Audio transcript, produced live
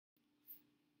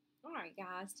Alright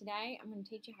guys, today I'm going to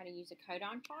teach you how to use a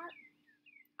codon chart.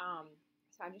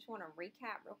 So I just want to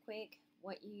recap real quick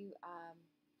what you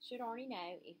should already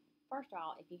know. First of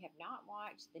all, if you have not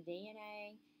watched the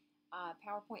DNA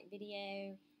PowerPoint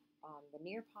video, the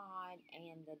Nearpod,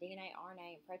 and the DNA,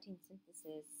 RNA, and protein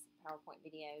synthesis PowerPoint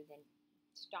video, then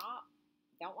stop,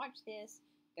 don't watch this,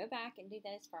 go back and do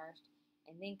those first,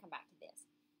 and then come back to this.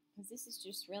 Because this is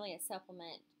just really a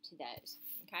supplement to those.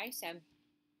 Okay, so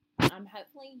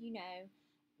hopefully you know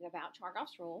about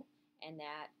Chargaff's rule, and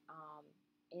that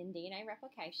in DNA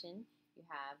replication you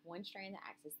have one strand that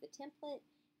acts as the template,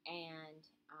 and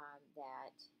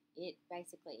that it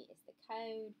basically is the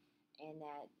code, and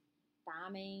that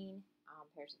thymine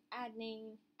pairs with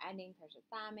adenine, adenine pairs with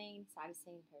thymine,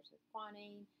 cytosine pairs with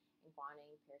guanine, and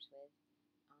guanine pairs with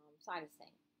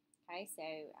cytosine. Okay, so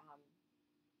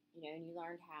and you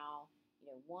learned how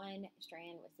one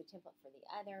strand was the template for the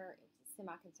other. It was a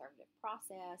semi-conservative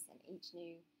process, and each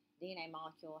new DNA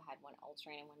molecule had one old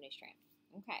strand and one new strand.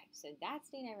 Okay, so that's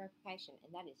DNA replication,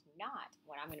 and that is not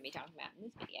what I'm going to be talking about in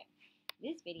this video.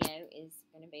 This video is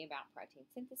going to be about protein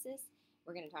synthesis.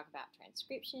 We're going to talk about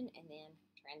transcription and then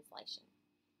translation.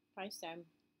 Okay, so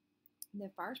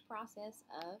the first process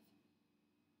of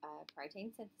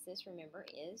protein synthesis, remember,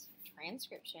 is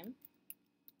transcription.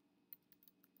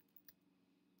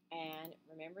 And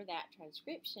remember that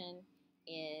transcription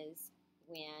is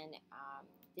when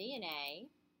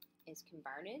DNA is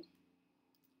converted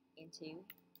into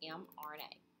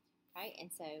mRNA. Okay, and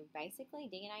so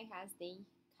basically DNA has the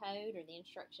code or the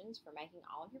instructions for making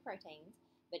all of your proteins,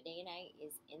 but DNA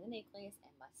is in the nucleus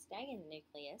and must stay in the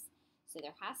nucleus. So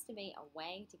there has to be a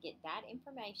way to get that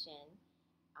information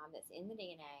that's in the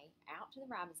DNA out to the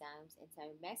ribosomes, and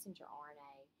so messenger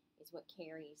RNA is what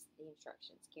carries the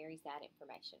instructions, carries that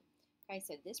information. Okay,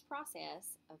 so this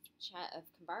process of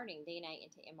converting DNA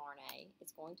into mRNA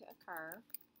is going to occur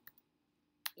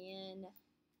in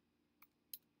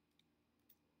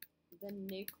the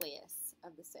nucleus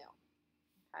of the cell.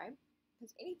 Okay,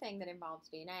 because anything that involves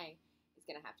DNA is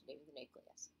going to have to do with the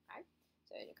nucleus. Okay,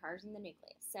 so it occurs in the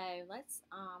nucleus. So let's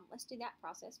do that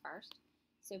process first.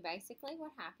 So basically,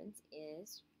 what happens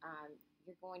is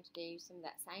you're going to do some of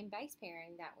that same base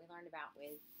pairing that we learned about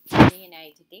with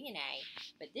DNA to DNA,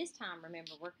 but this time,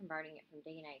 remember, we're converting it from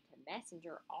DNA to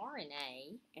messenger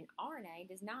RNA, and RNA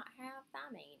does not have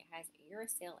thymine. It has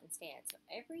uracil instead. So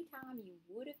every time you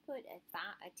would have put a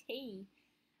T,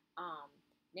 now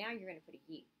you're going to put a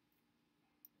U.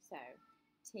 So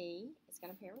T is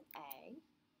going to pair with A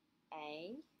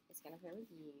is going to pair with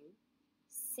U,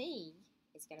 C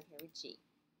is going to pair with G.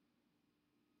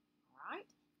 All right,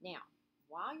 now,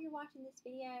 while you're watching this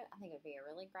video, I think it would be a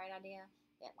really great idea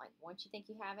that, like, once you think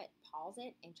you have it, pause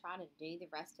it and try to do the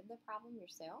rest of the problem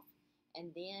yourself,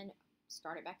 and then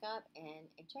start it back up and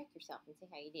check yourself and see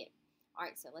how you did. All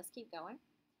right, so let's keep going.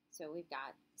 So we've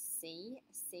got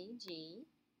CCG.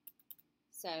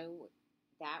 So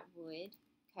that would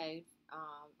code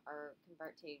or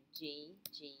convert to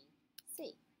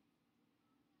GGC.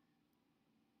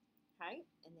 Okay,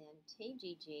 and then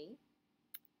TGG.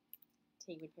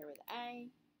 T would pair with A,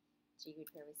 G would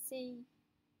pair with C,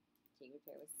 G would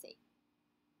pair with C.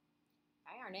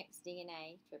 Okay, our next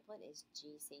DNA triplet is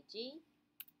GCG.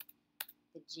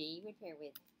 The G would pair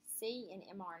with C in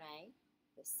mRNA,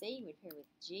 the C would pair with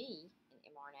G in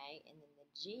mRNA, and then the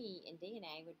G in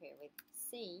DNA would pair with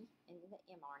C in the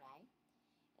mRNA.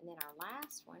 And then our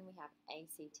last one, we have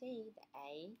ACT. The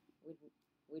A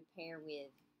would pair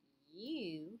with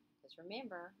U, because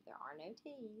remember, there are no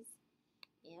T's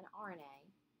in RNA.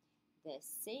 The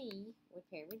C would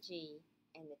pair with G,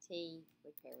 and the T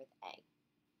would pair with A.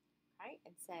 Okay,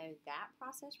 and so that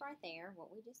process right there, what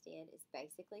we just did, is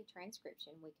basically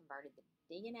transcription. We converted the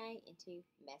DNA into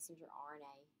messenger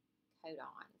RNA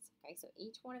codons. Okay, so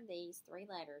each one of these three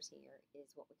letters here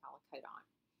is what we call a codon.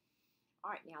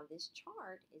 All right, now this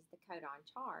chart is the codon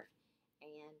chart,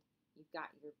 and you've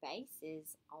got your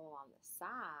bases all along the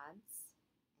sides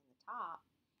and the top,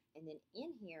 and then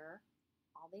in here,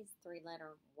 all these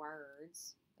three-letter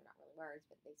words, they're not really words,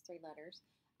 but these three letters,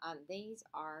 these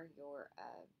are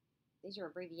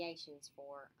abbreviations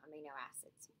for amino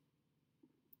acids.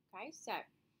 Okay, so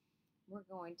we're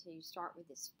going to start with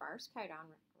this first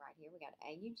codon right here. We got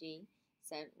AUG.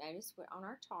 So notice what on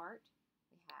our chart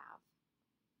we have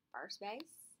first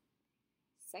base,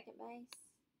 second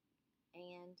base,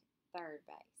 and third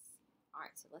base. All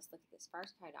right, so let's look at this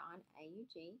first codon,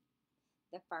 AUG.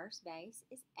 The first base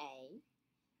is A.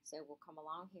 So we'll come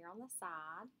along here on the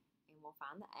side and we'll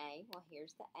find the A. Well,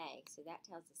 here's the A. So that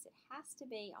tells us it has to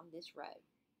be on this row.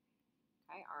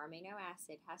 Okay, our amino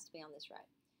acid has to be on this row.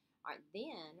 All right,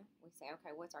 then we say,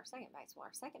 okay, what's our second base? Well,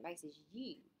 our second base is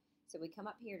U. So we come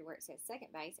up here to where it says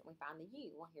second base and we find the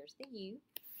U. Well, here's the U.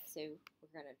 So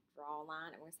we're going to draw a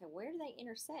line and we're going to say, where do they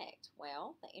intersect?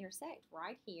 Well, they intersect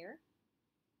right here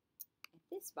at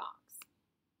this box.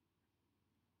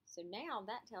 So now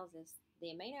that tells us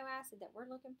the amino acid that we're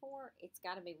looking for, it's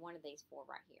got to be one of these four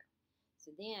right here. So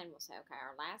then we'll say, okay,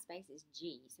 our last base is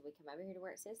G. So we come over here to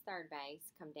where it says third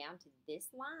base, come down to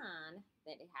this line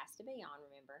that it has to be on,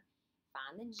 remember.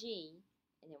 Find the G,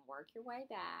 and then work your way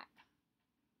back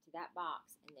to that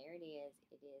box, and there it is.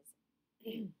 It is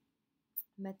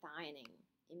methionine,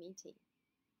 M-E-T.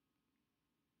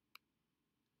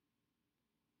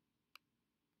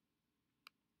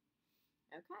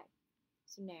 Okay,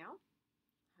 so now,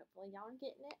 hopefully y'all are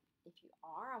getting it. If you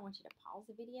are, I want you to pause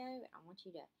the video. I want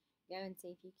you to go and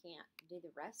see if you can't do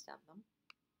the rest of them.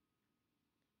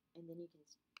 And then you can,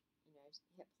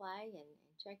 hit play and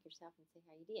check yourself and see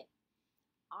how you did.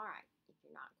 All right, if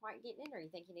you're not quite getting it or you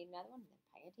think you need another one, then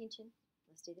pay attention.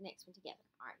 Let's do the next one together.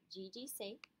 All right,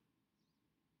 GGC.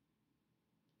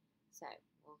 So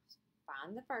we'll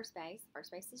find the first base. The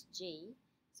first base is G.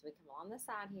 So we come along the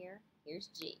side here. Here's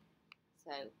G.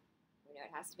 So we know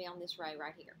it has to be on this row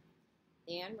right here.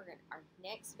 Then we're going to, our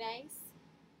next base,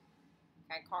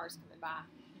 okay, cars coming by.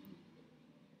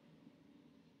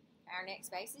 Our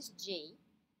next base is G.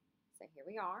 So here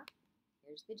we are.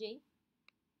 Here's the G.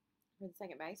 For the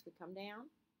second base, we come down.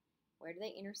 Where do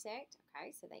they intersect?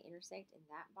 Okay, so they intersect in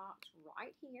that box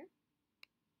right here.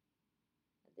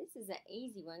 Now, this is an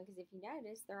easy one because if you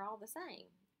notice, they're all the same.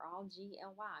 They're all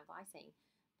GLY, glycine.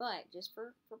 But just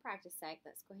for practice sake,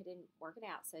 let's go ahead and work it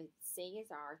out. So C is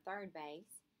our third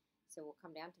base. So we'll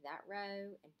come down to that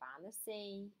row and find the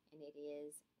C, and it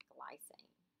is glycine.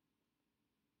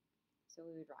 So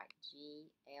we would write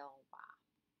GLY.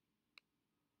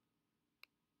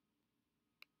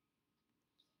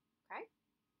 Okay?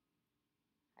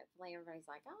 Hopefully everybody's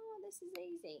like, oh, this is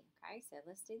easy. Okay, so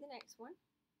let's do the next one.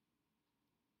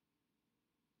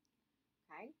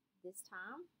 Okay, this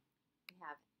time we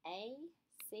have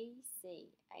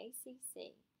ACC.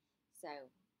 ACC. So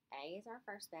A is our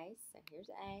first base, so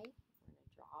here's A. We're going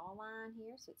to draw a line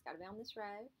here, so it's got to be on this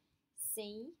row.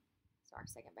 C, so our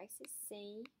second base is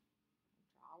C.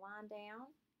 Draw a line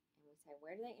down, and we say,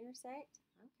 where do they intersect?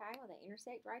 Okay, well, they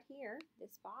intersect right here,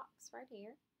 this box right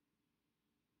here.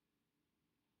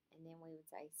 And then we would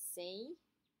say C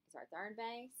is our third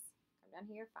base. Come down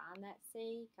here, find that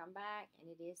C, come back, and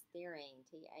it is therine,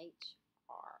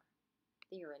 T-H-R.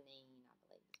 Threonine, I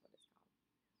believe is what it's called.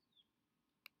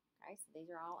 Okay, so these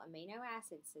are all amino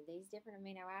acids. So these different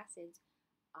amino acids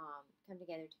come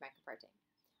together to make a protein.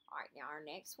 All right, now our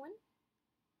next one.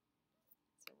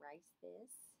 Let's erase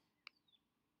this.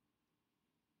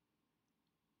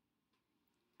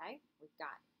 Okay, we've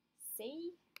got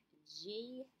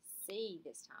CGC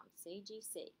this time,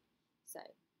 CGC. So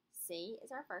C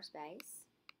is our first base.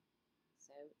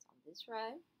 So it's on this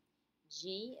row.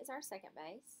 G is our second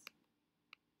base.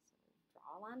 So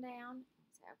draw a line down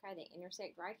and say, okay, they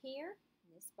intersect right here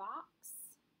in this box.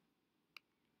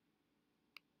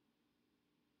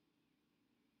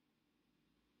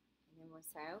 And then we'll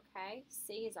say, okay,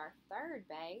 C is our third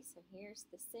base. So here's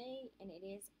the C, and it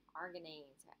is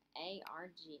arginine, so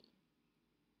A-R-G.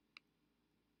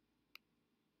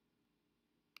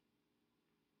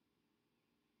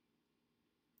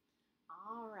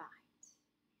 All right.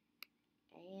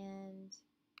 And let's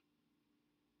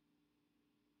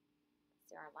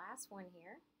do our last one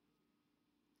here.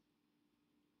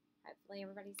 Hopefully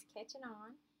everybody's catching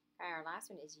on. Okay, our last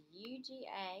one is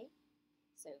UGA.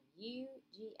 So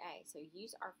UGA. So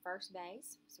U's our first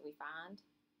base. So we find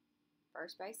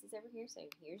first base is over here. So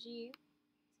here's U.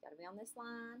 It's got to be on this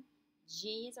line.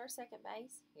 G is our second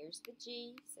base. Here's the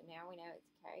G. So now we know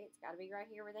it's okay. It's got to be right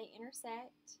here where they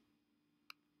intersect.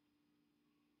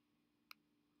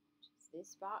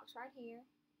 This box right here.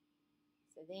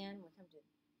 So then we come to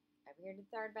over here to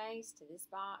third base to this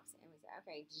box, and we say,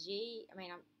 okay,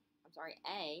 I'm sorry,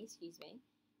 A, excuse me.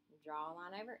 Draw a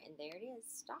line over, and there it is,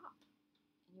 stop.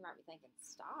 And you might be thinking,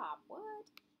 stop, what?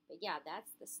 But yeah,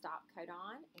 that's the stop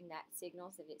codon, and that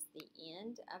signals that it's the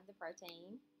end of the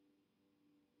protein,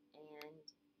 and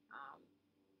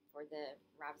for the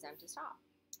ribosome to stop.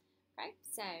 Okay,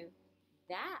 so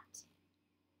that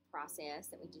process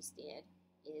that we just did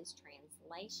is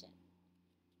translation.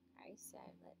 Okay, so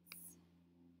let's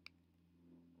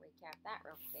recap that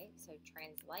real quick. So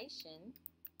translation,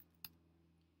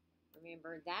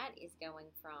 remember that is going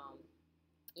from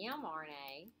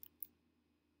mRNA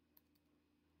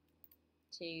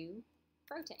to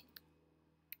protein.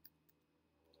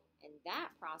 And that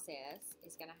process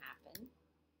is going to happen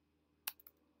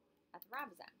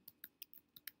ribosome.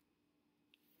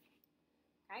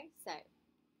 Okay, so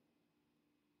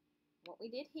what we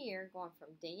did here, going from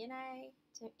DNA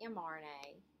to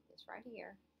mRNA, this right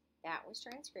here, that was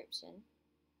transcription,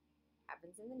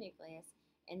 happens in the nucleus.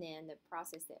 And then the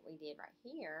process that we did right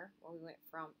here, where we went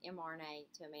from mRNA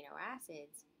to amino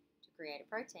acids to create a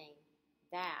protein,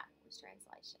 that was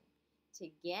translation.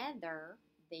 Together,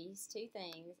 these two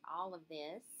things, all of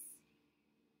this,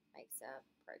 makes up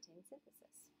protein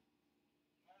synthesis.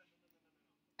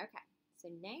 Okay, so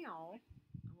now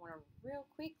I want to real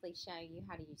quickly show you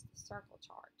how to use the circle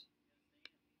chart.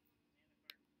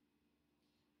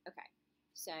 Okay,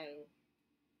 so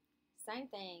same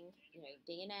thing,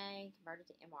 DNA converted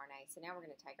to mRNA. So now we're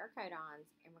going to take our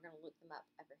codons and we're going to look them up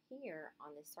over here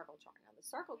on this circle chart. Now the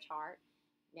circle chart,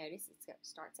 notice it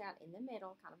starts out in the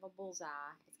middle, kind of a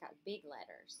bullseye. It's got big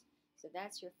letters. So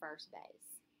that's your first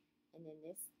base. And then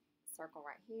this circle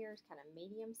right here is kind of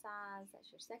medium size.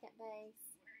 That's your second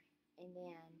base. And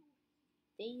then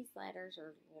these letters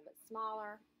are a little bit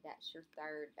smaller. That's your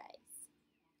third base.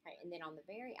 Okay, and then on the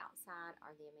very outside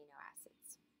are the amino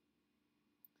acids.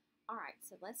 All right,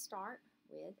 so let's start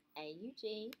with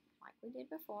AUG, like we did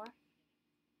before.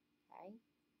 Okay,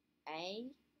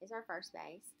 A is our first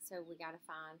base, so we got to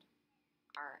find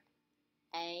our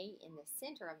A in the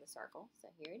center of the circle.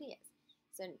 So here it is.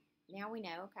 So now we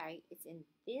know, okay, it's in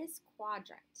this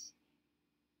quadrant,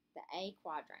 the A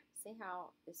quadrant. See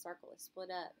how the circle is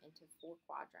split up into 4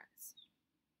 quadrants.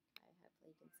 Okay,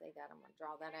 hopefully you can see that. I'm going to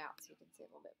draw that out so you can see it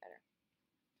a little bit better.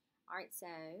 All right, so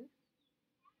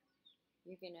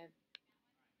you're going to,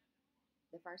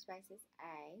 the first base is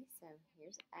A, so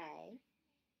here's A.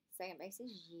 Second base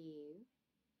is U.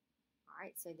 All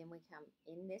right, so then we come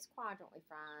in this quadrant, we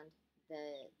find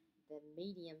the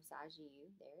medium size U.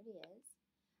 There it is.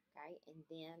 Okay, and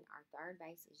then our third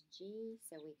base is G,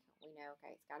 so we know,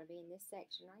 okay, it's got to be in this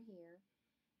section right here.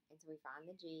 And so we find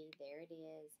the G, there it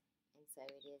is, and so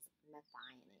it is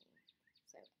methionine.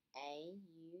 So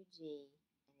AUG,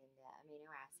 and then the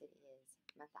amino acid is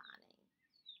methionine.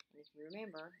 And if you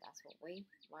remember, that's what we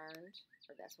learned,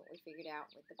 or that's what we figured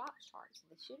out with the box chart, so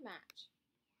this should match.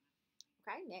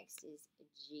 Okay, next is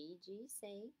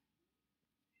GGC.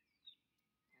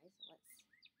 Okay, so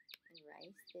let's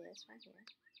erase this right here.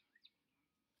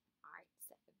 All right,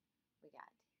 so we got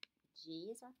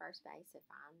G is our first base, so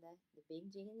find the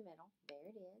big G in the middle. There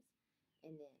it is.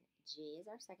 And then G is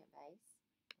our second base,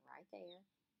 right there.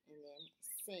 And then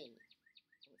C.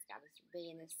 And it's got to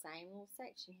be in the same little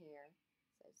section here.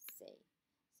 So C.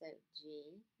 So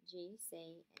G, G,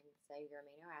 C, and so your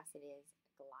amino acid is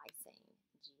glycine,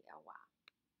 G-L-Y.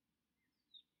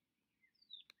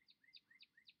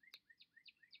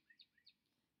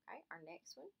 Okay, our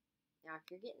next one. Now, if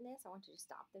you're getting this, I want you to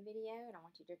stop the video and I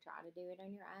want you to try to do it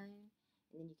on your own,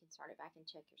 and then you can start it back and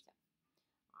check yourself.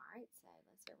 All right, so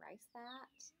let's erase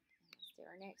that. And let's do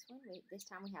our next one. This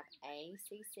time we have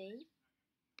ACC.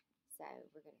 So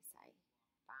we're going to say,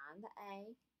 find the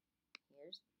A.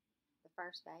 Here's the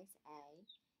first base, A.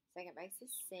 Second base is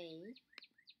C.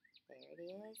 There it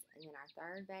is. And then our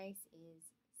third base is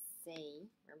C.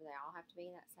 Remember, they all have to be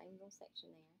in that same little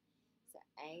section there. So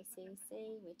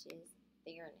ACC, which is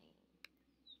threonine.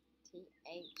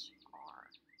 THR.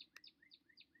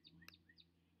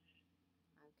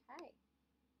 Okay.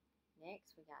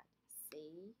 Next, we got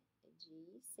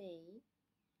CGC.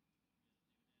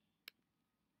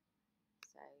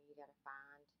 So you got to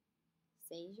find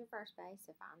C is your first base,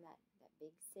 so find that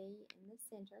big C in the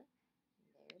center.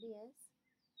 There it is.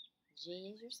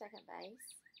 G is your second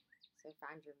base, so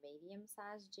find your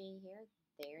medium-sized G here.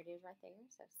 There it is right there.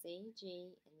 So C,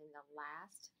 G, and then the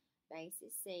last base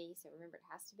is C. So remember, it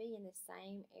has to be in the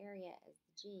same area as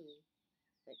the G,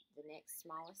 but the next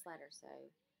smallest letter. So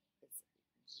it's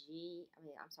C,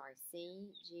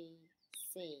 G,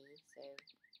 C. So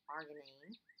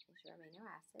arginine is your amino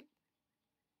acid.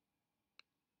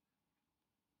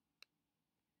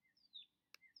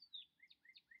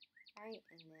 Okay,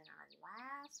 and then our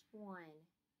last one,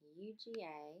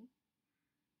 UGA.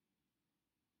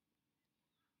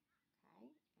 Okay,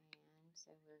 and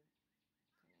so we're going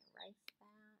to erase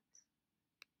that.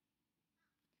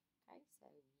 Okay, so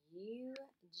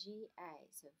UGA.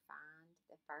 So find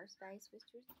the first base, which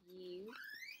was U.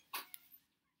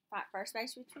 First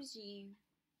base, which was U.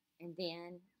 And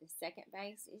then the second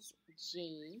base is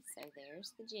G. So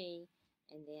there's the G.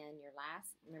 And then your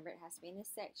last, remember it has to be in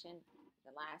this section.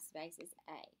 The last base is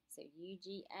A. So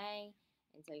UGA,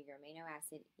 and so your amino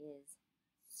acid is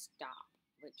stop,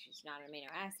 which is not an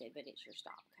amino acid, but it's your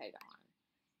stop codon.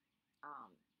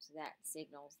 So that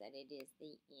signals that it is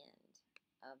the end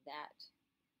of that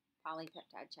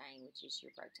polypeptide chain, which is your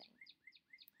protein.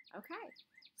 Okay,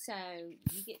 so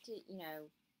you get to,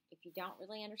 if you don't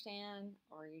really understand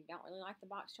or you don't really like the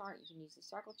box chart, you can use the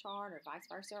circle chart or vice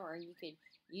versa, or you could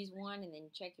use one and then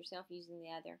check yourself using the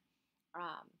other.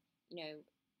 Um, you know,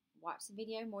 watch the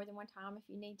video more than one time if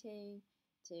you need to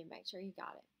make sure you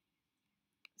got it.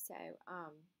 So,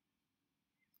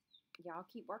 y'all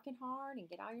keep working hard and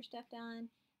get all your stuff done,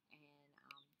 and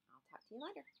I'll talk to you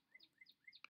later.